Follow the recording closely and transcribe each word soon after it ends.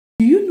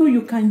Do you know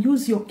you can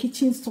use your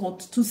kitchen salt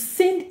to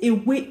send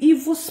away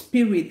evil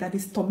spirit that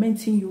is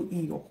tormenting you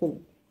in your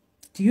home?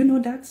 Do you know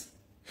that?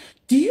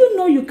 Do you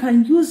know you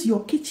can use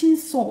your kitchen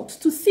salt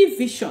to see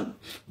vision,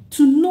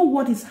 to know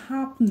what is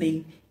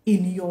happening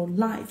in your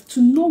life,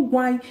 to know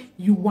why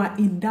you are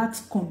in that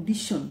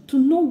condition, to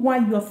know why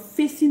you are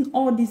facing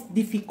all these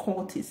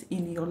difficulties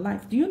in your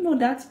life? Do you know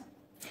that?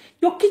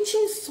 Your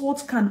kitchen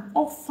salt can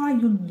offer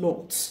you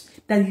lots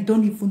that you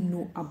don't even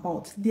know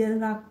about.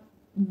 There are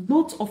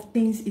lots of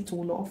things it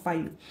will offer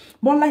you.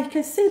 But like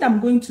I said, I'm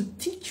going to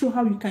teach you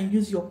how you can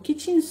use your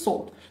kitchen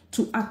salt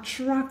to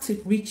attract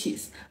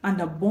riches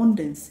and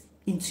abundance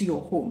into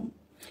your home.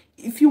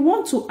 If you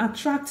want to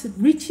attract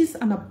riches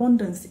and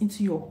abundance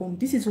into your home,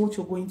 this is what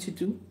you're going to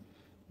do.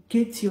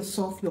 Get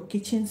yourself your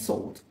kitchen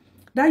salt.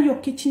 That your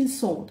kitchen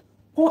salt,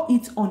 pour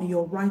it on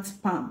your right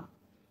palm.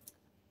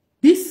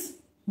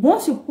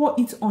 Once you pour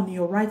it on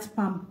your right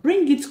palm,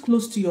 bring it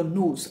close to your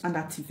nose and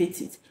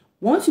activate it.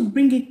 Once you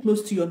bring it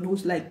close to your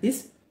nose like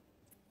this,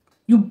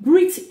 you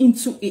breathe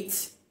into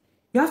it.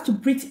 You have to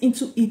breathe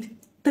into it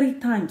 3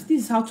 times.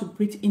 This is how to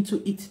breathe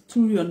into it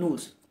through your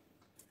nose.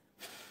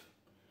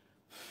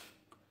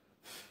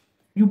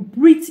 You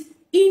breathe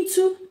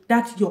into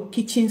that your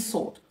kitchen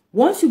salt.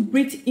 Once you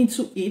breathe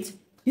into it,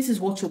 this is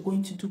what you're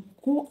going to do.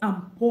 Go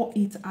and pour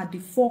it at the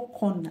 4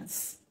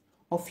 corners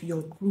of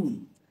your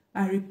room.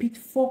 I repeat,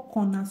 4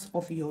 corners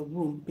of your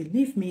room.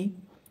 Believe me,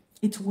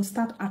 it will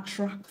start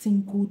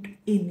attracting good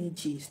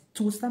energies.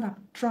 It will start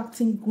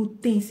attracting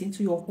good things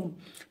into your home.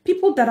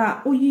 People that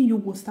are owing you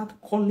will start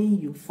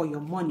calling you for your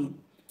money.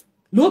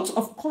 Lots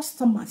of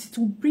customers. It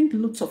will bring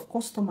lots of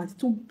customers.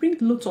 It will bring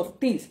lots of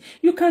things.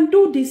 You can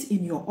do this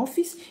in your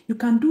office. You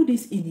can do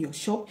this in your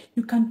shop.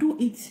 You can do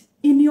it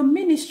in your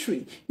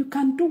ministry. You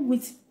can do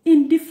it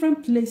in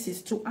different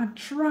places to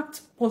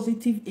attract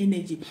positive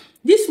energy.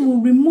 This will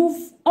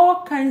remove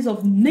all kinds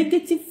of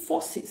negative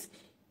forces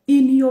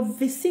in your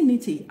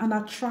vicinity and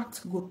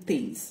attract good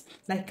things.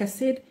 Like I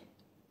said,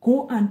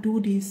 go and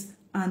do this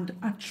and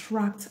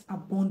attract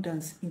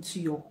abundance into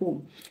your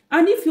home.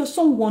 And if you're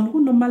someone who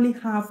normally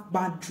have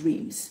bad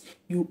dreams,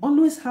 you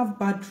always have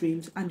bad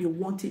dreams and you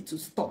want it to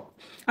stop,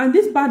 and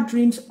these bad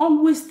dreams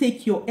always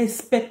take your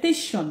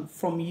expectation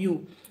from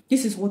you,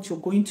 this is what you're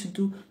going to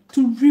do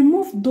to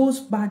remove those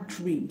bad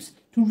dreams,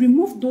 to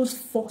remove those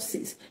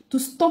forces, to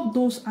stop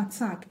those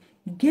attacks.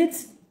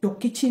 Get your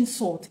kitchen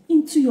salt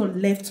into your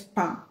left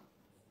palm.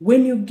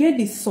 When you get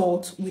the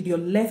salt with your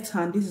left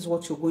hand, this is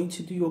what you're going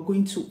to do. You're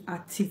going to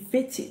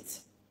activate it.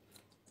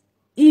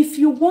 If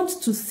you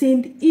want to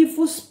send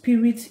evil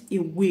spirits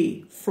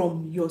away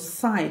from your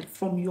side,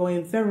 from your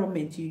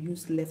environment, you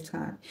use left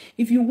hand.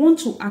 If you want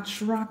to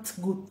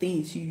attract good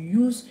things, you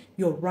use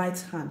your right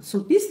hand. So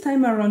this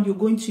time around, you're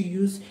going to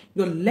use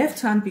your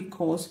left hand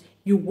because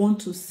you want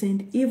to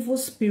send evil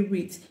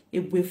spirits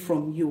away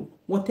from you.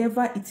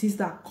 Whatever it is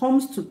that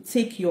comes to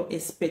take your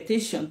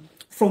expectation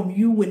from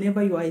you,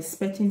 whenever you are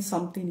expecting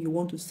something, you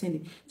want to send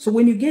it. So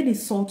when you get the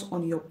salt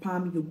on your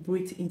palm, you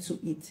breathe into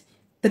it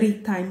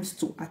 3 times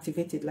to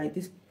activate it like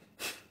this.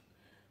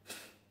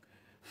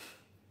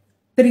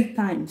 3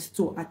 times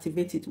to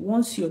activate it.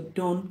 Once you're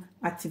done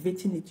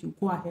activating it, you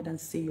go ahead and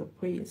say your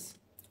prayers.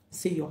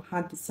 Say your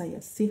heart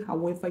desire. Say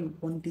however you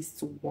want this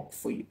to work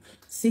for you.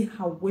 Say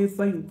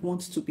however you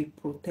want to be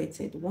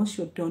protected. Once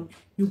you're done,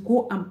 you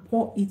go and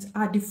pour it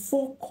at the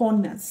 4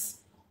 corners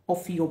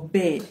of your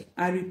bed.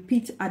 I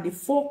repeat, at the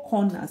 4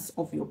 corners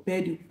of your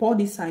bed. You pour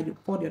this side, you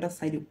pour the other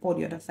side, you pour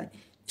the other side.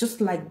 Just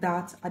like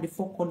that, at the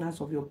 4 corners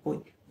of your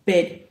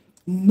bed.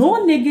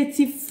 No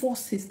negative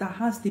forces that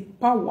has the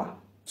power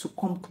to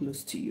come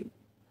close to you.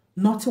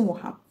 Nothing will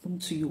happen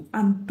to you.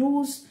 And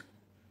those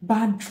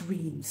bad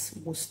dreams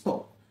will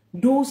stop.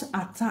 Those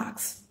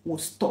attacks will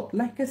stop.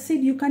 Like I said,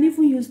 you can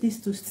even use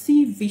this to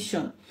see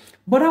vision.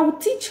 But I will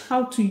teach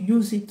how to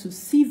use it to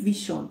see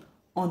vision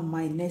on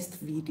my next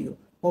video.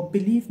 But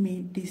believe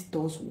me, this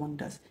does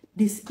wonders.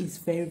 This is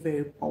very,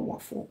 very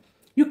powerful.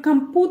 You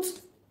can put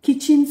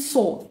kitchen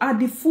salt at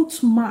the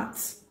foot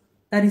mat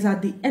that is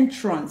at the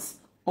entrance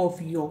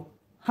of your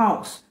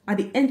house, at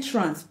the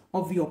entrance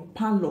of your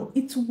parlor.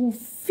 It will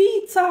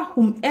filter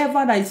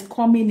whomever that is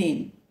coming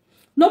in.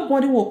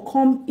 Nobody will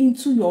come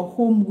into your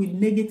home with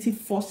negative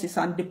forces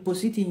and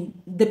deposit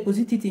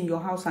it in your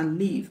house and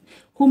leave.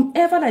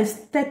 Whomever that is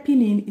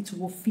stepping in, it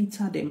will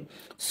filter them.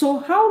 So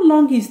how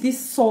long is this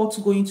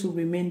salt going to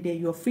remain there?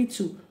 You're free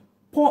to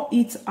pour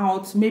it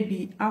out.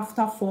 Maybe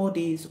after 4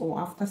 days or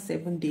after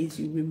 7 days,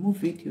 you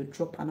remove it, you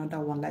drop another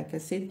one. Like I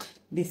said,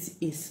 this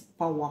is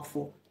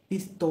powerful.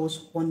 This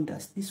does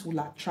wonders. This will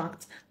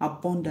attract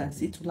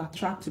abundance. It will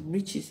attract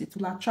riches. It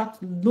will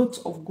attract lots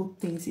of good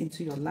things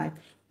into your life.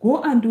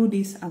 Go and do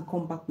this and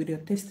come back with your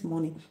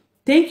testimony.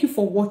 Thank you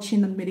for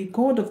watching, and may the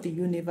God of the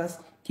universe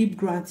keep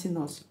granting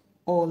us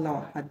all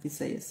our heart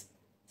desires.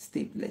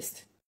 Stay blessed.